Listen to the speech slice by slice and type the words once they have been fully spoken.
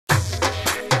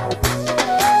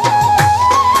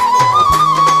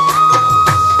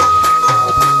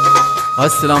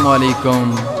अस्सलाम वालेकुम।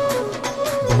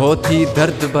 बहुत ही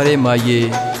दर्द भरे माये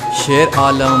शेर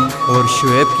आलम और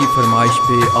शुएब की फरमाइश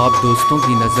पे आप दोस्तों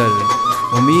की नज़र।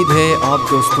 उम्मीद है आप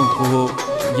दोस्तों को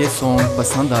ये सॉन्ग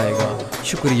पसंद आएगा।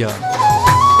 शुक्रिया।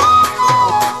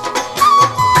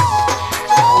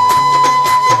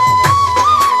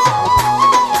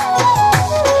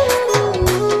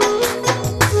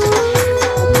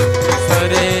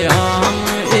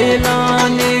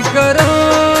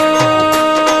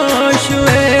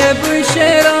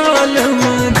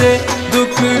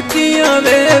 दुख किया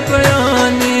वे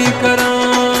बयान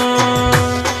करां,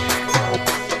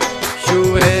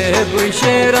 शुएब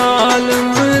शेर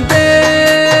आलम दे,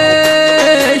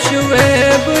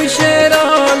 शुएब शेर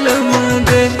आलम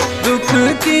दे, दुख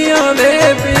किया वे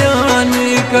बयान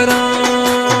करां।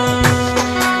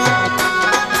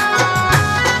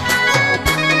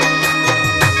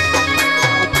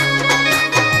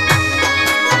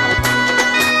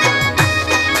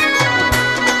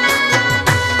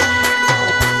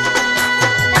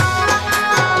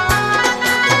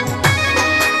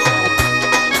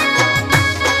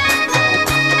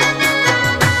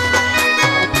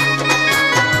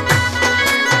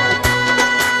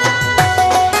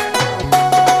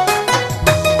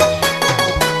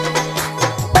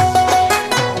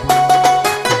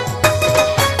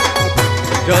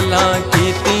 गल्लां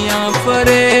कीतियां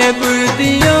फरेब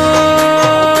दियां,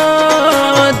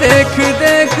 देख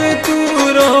देख तू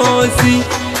रोसी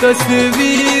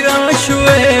तस्वीरां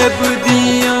शुएब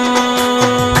दियां,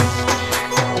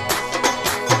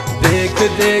 देख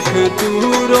देख तू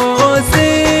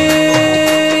रोसी,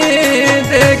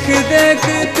 देख देख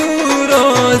तू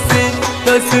रोसी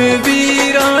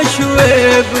तस्वीरां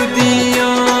शुएब दियां।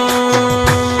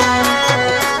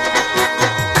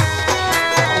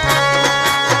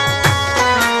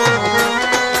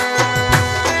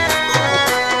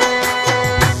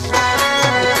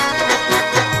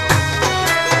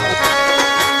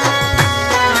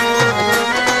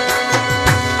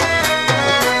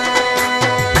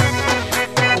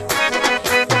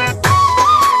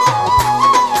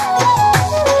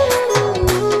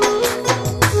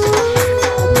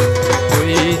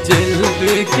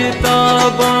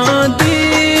 किताबां दी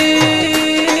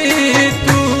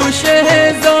तू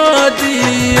शहजादी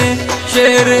है,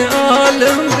 शेर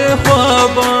आलम दे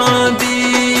ख्वाबां दी,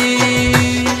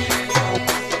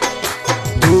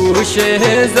 तू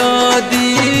शहजादी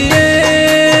है,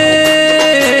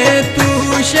 तू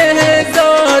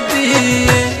शहजादी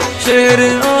है, शेर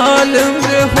आलम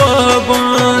दे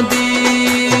ख्वाबां दी।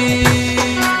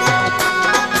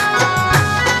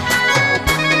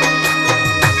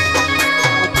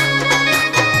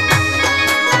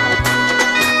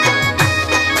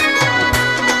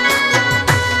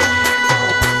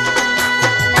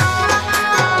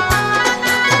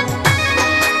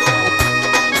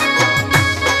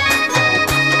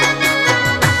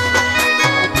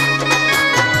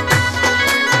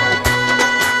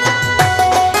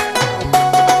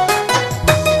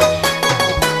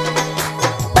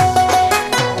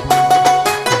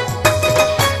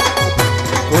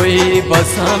 कोई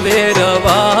बसां वे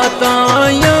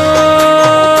रवातायां,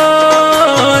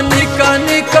 निका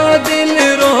निका दिल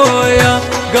रोया,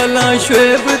 गल्लां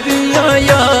शुएब दियां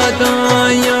याद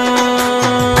आयां,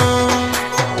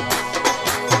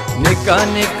 निका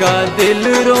निका दिल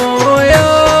रोया,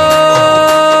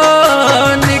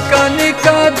 निका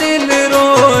निका दिल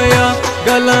रोया,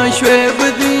 गल्लां शुएब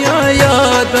दियां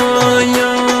याद आयां।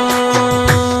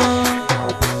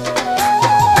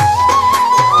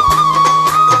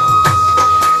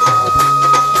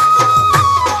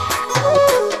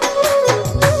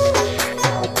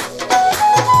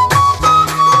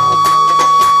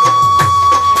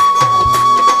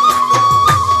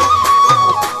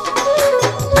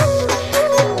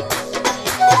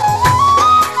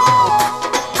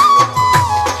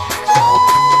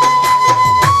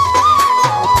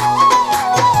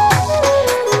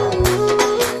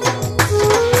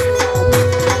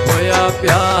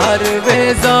 प्यार वे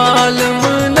ज़ालिम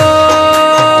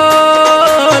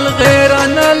नाल, गैरा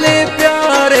नाल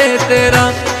प्यारे तेरा,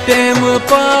 टेम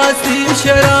पासी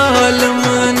शरालम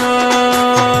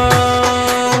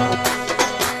नाल,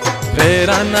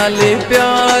 गैरा नाल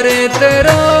प्यारे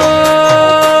तेरा,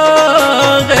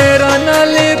 गैरा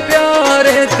नाल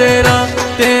प्यारे तेरा,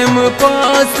 टेम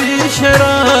पासी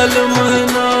शरालम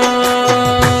नाल।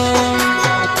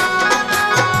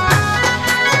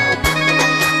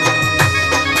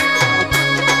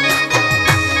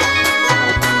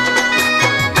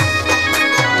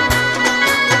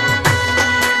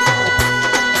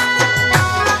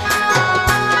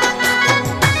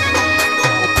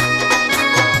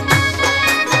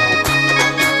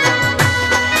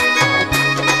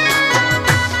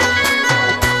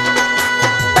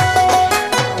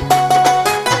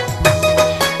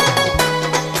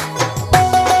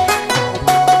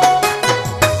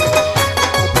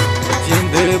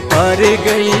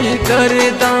 गई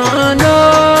दरदाना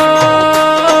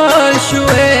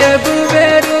शुएब वे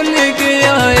रुल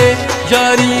गया है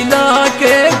जारी ला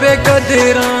के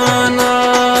बेकदराना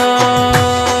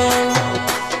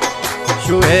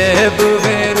शुएब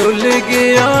वे रुल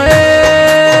गया है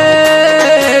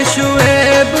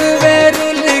शुएब वे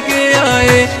रुल गया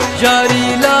है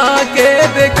जारी ला के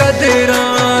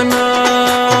बेकदराना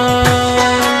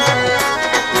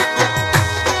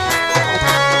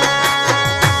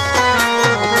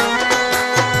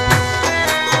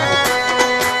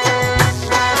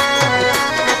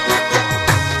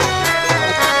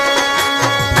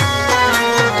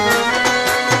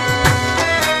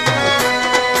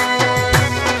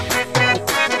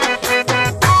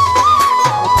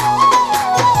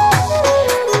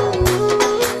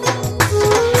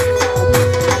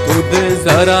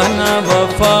जरा न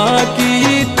वफा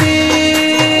की थी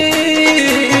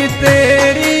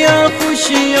तेरिया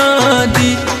खुशियाँ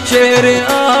दी शेर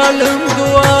आलम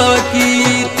दुआ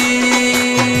की थी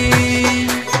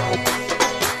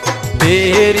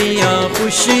तेरिया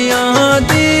खुशियाँ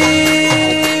दी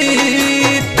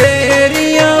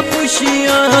तेरिया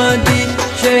खुशियाँ दी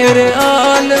शेर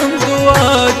आलम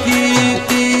दुआ की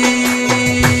थी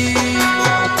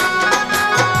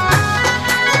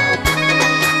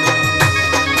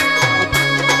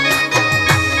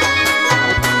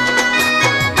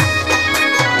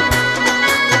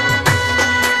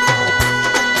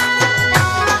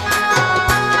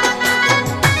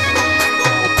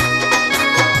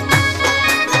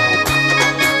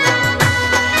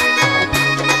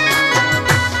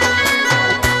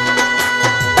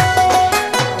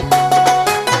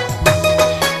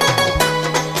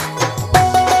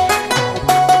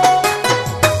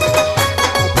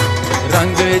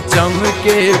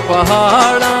चमके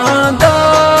पहाड़ां दा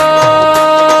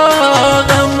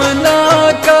गम ना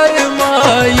कर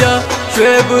माया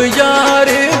शुएब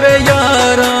यार वे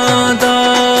यारां दा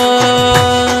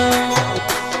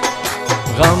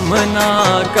गम ना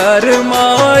कर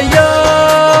माया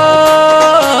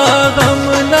गम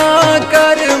ना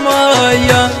कर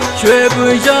माया शुएब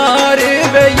यार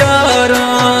वे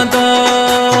यारां दा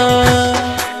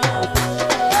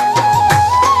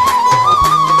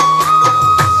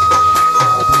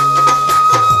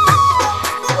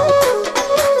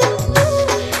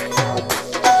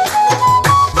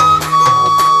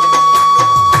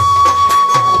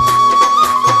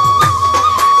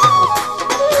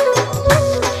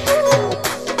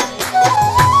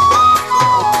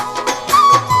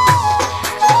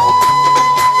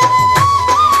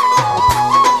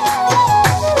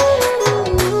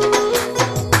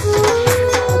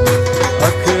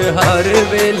हर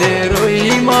वेले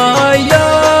रोई माया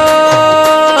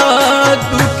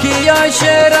दुखिया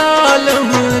शेर आलम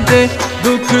दे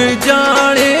दुख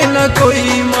जाने न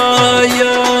कोई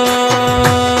माया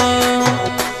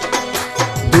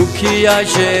दुखिया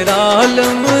शेर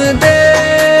आलम दे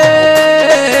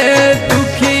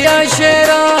दुखिया शेर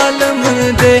आलम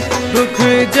दे दुख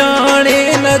जाने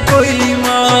न कोई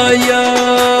माया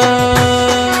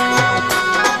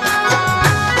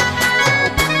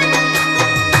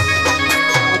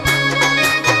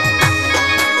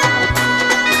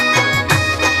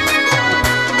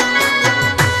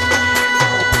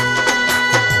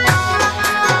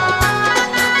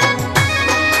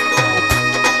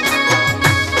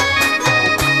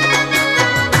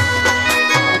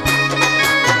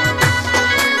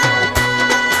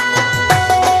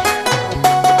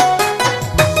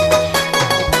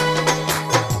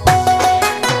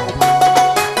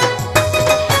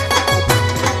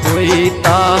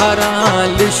तारा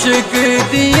लिशक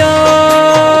दिया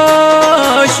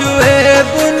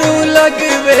शुएब नू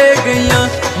लगवे गया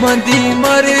मंदी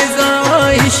मरजा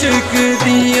इश्क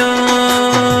दिया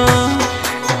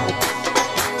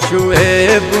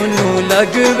शुएब नू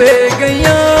लगवे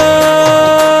गया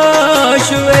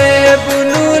शुएब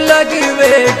नू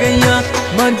लगवे गया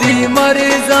मंदी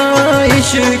मरजा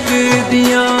इश्क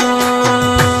दिया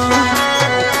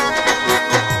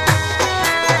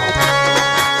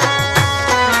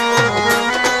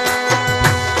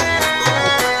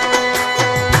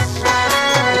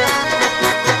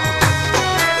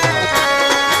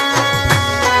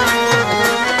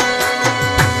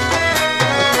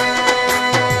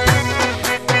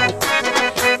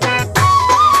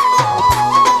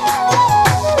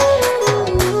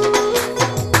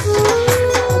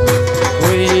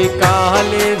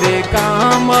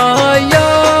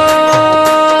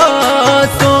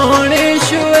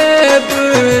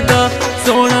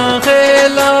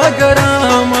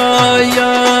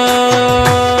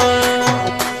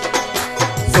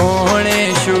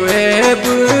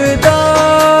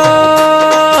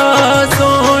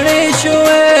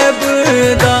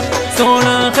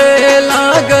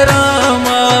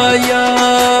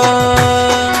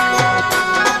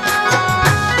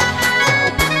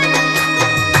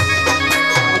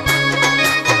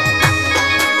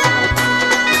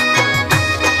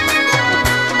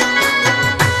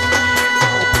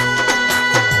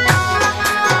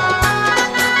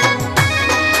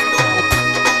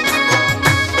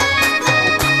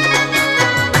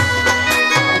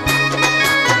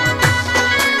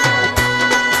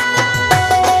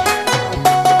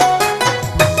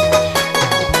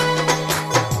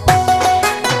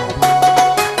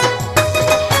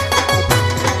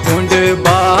कुंड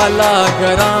बाला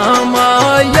कराम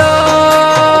आया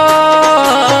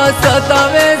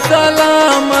सदावे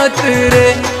सलामत रे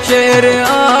शेर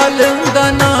आलम दा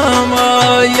नाम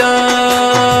आया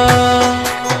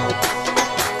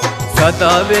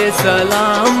सदावे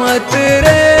सलामत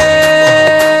रे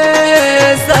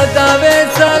सदावे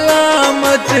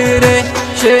सलामत रे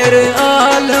शेर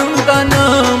आलम दा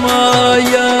नाम